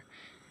are,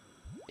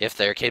 if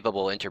they're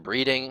capable of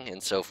interbreeding,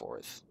 and so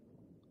forth.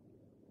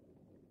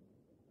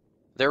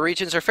 Their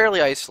regions are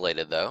fairly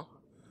isolated, though,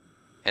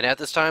 and at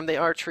this time they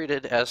are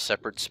treated as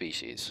separate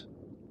species.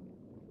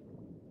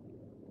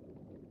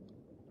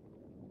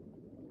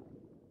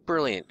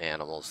 Brilliant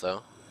animals,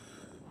 though.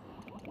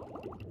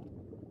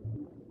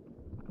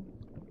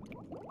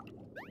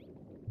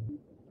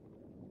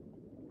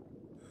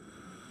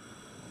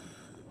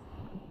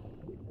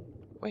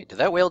 Wait, did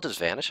that whale just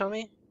vanish on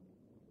me?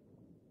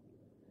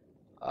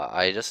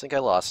 I just think I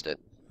lost it.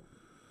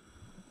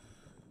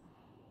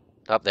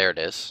 Oh, there it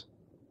is.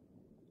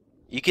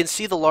 You can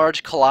see the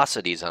large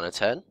callosities on its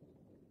head.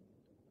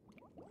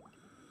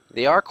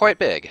 They are quite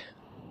big.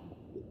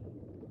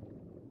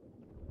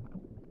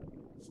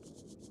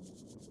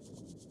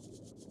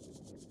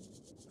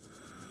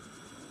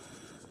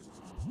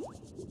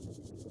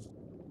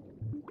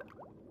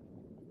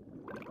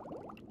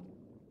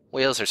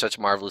 Whales are such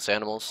marvelous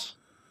animals.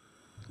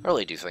 I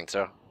really do think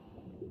so.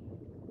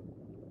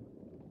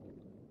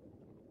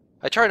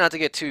 I try not to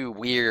get too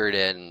weird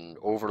and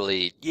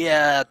overly,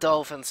 yeah,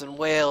 dolphins and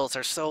whales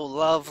are so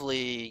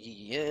lovely,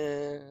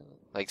 yeah,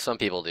 like some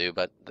people do,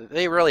 but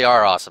they really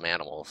are awesome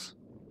animals.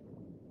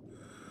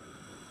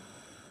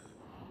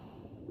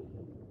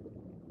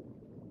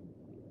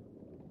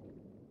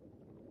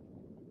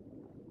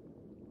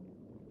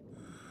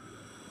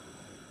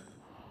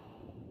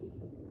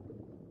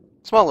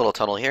 Small little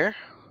tunnel here.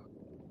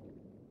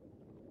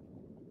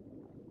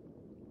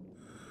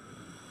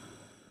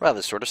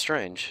 Rather sort of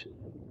strange.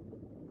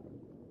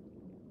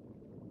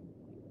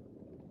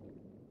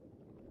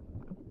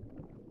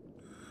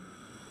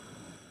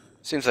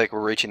 Seems like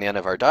we're reaching the end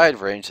of our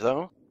dive range,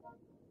 though.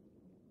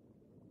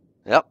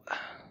 Yep.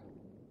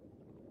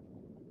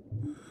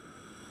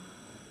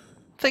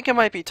 Think it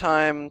might be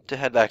time to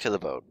head back to the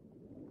boat.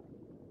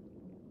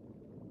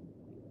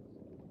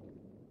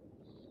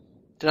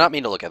 Did not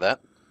mean to look at that.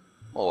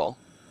 Oh well.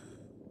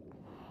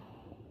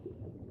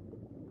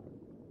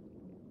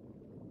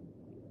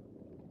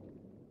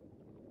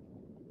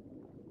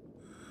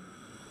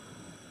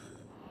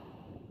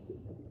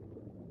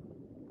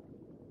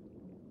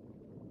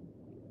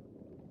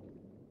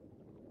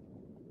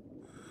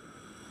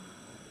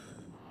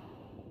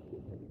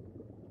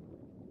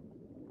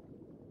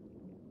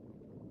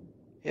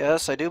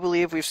 Yes, I do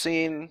believe we've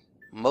seen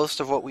most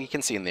of what we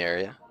can see in the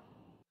area.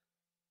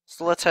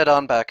 So let's head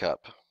on back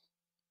up.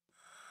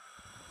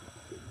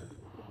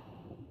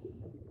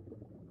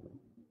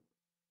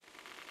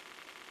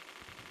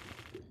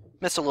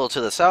 Missed a little to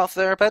the south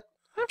there, but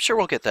I'm sure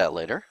we'll get that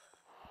later.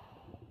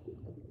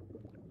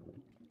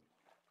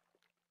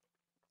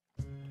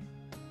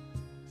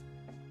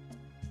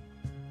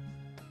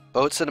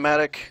 Boat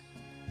cinematic.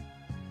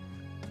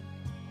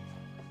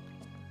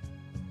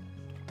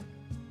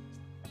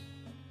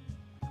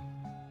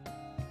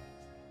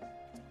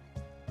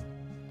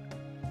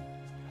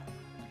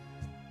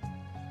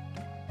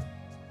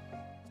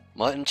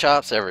 Mutton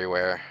chops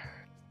everywhere.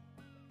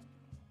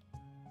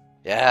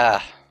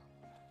 Yeah.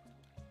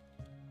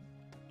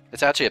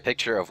 It's actually a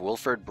picture of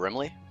Wilford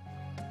Brimley.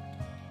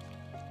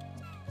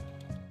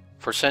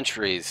 For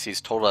centuries,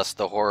 he's told us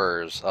the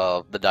horrors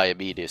of the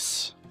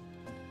diabetes.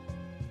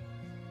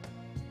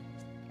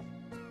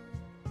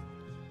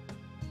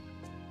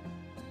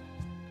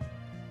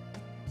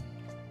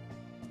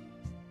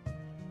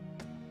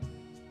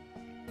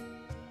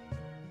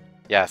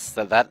 Yes,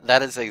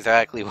 that is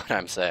exactly what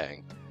I'm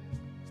saying.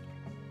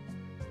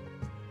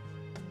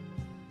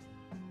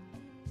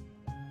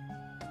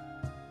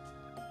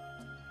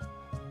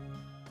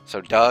 So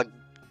Doug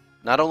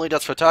not only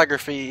does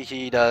photography,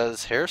 he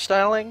does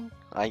hairstyling,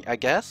 I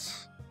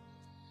guess?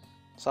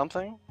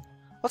 Something?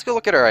 Let's go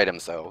look at our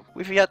items, though.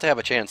 We've yet to have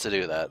a chance to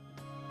do that.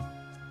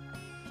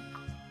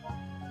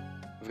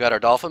 We've got our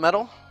dolphin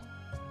medal.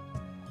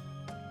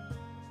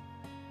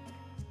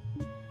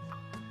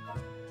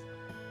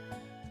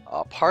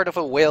 A part of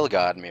a whale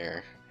god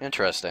mirror.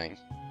 Interesting.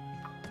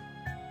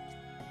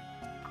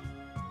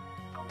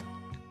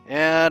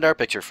 And our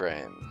picture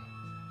frame.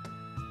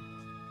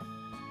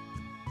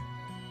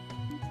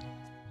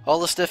 All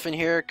the stuff in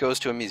here goes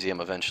to a museum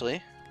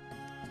eventually.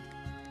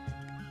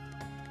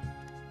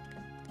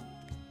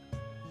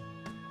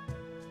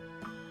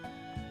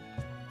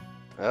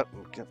 Oh,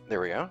 there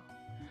we go.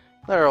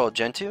 Another old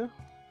Gentoo.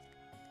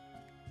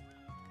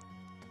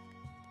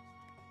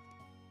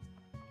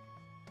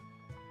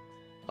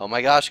 Oh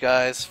my gosh,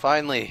 guys,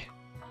 finally!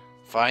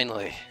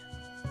 Finally!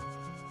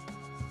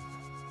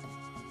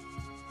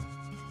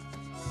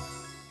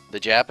 The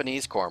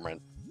Japanese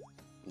cormorant.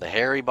 The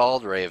hairy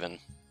bald raven.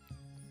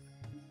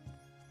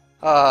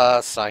 Ah,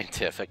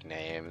 scientific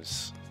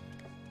names.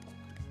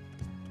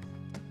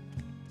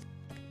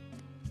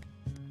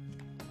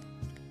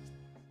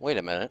 Wait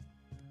a minute.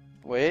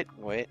 Wait.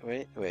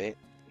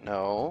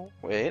 No,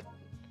 wait.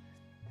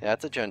 Yeah,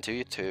 it's a Gen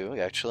 2 too,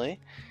 actually.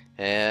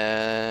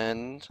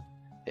 And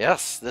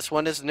yes, this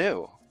one is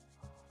new.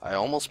 I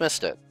almost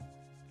missed it.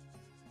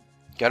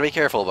 Gotta be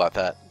careful about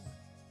that.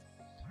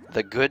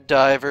 The good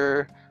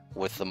diver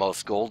with the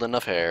most golden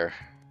of hair.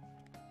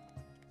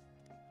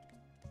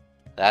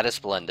 That is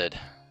splendid.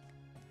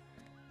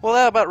 Well,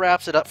 that about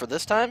wraps it up for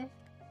this time.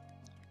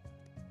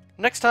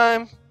 Next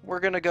time, we're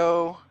gonna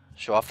go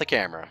show off the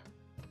camera.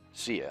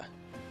 See ya.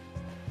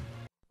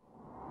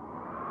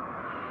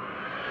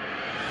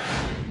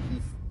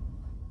 He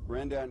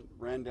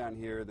ran down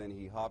here, then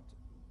he hopped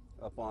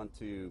up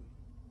onto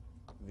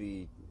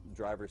the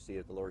driver's seat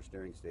at the lower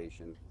steering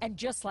station. And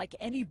just like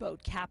any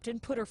boat captain,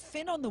 put her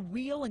fin on the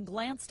wheel and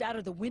glanced out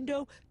of the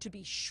window to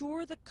be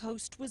sure the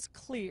coast was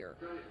clear.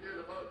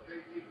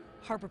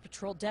 Harbor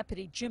Patrol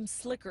Deputy Jim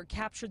Slicker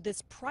captured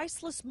this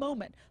priceless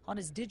moment on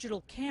his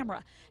digital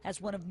camera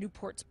as one of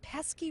Newport's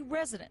pesky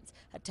residents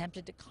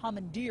attempted to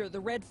commandeer the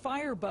red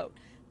fireboat.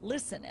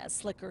 Listen as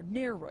Slicker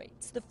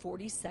narrates the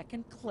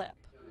 40-second clip.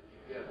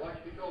 Yeah,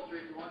 watch control,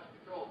 Tracy, watch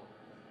control.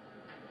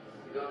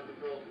 He's on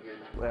controls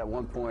again. At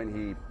one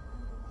point,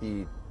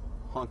 he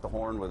honked the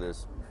horn with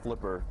his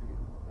flipper,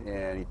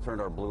 and he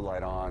turned our blue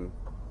light on,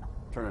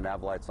 turned the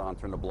nav lights on,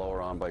 turned the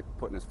blower on by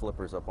putting his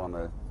flippers up on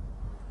the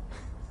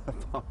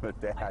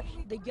dash.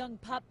 The young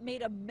pup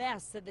made a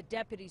mess of the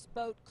deputy's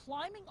boat,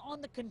 climbing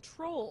on the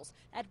controls,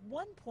 at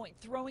one point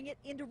throwing it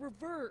into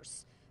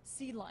reverse.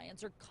 Sea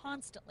lions are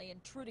constantly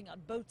intruding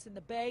on boats in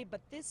the bay, but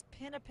this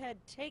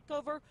pinniped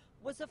takeover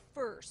was a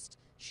first.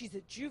 She's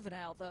a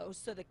juvenile, though,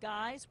 so the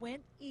guys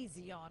went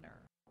easy on her.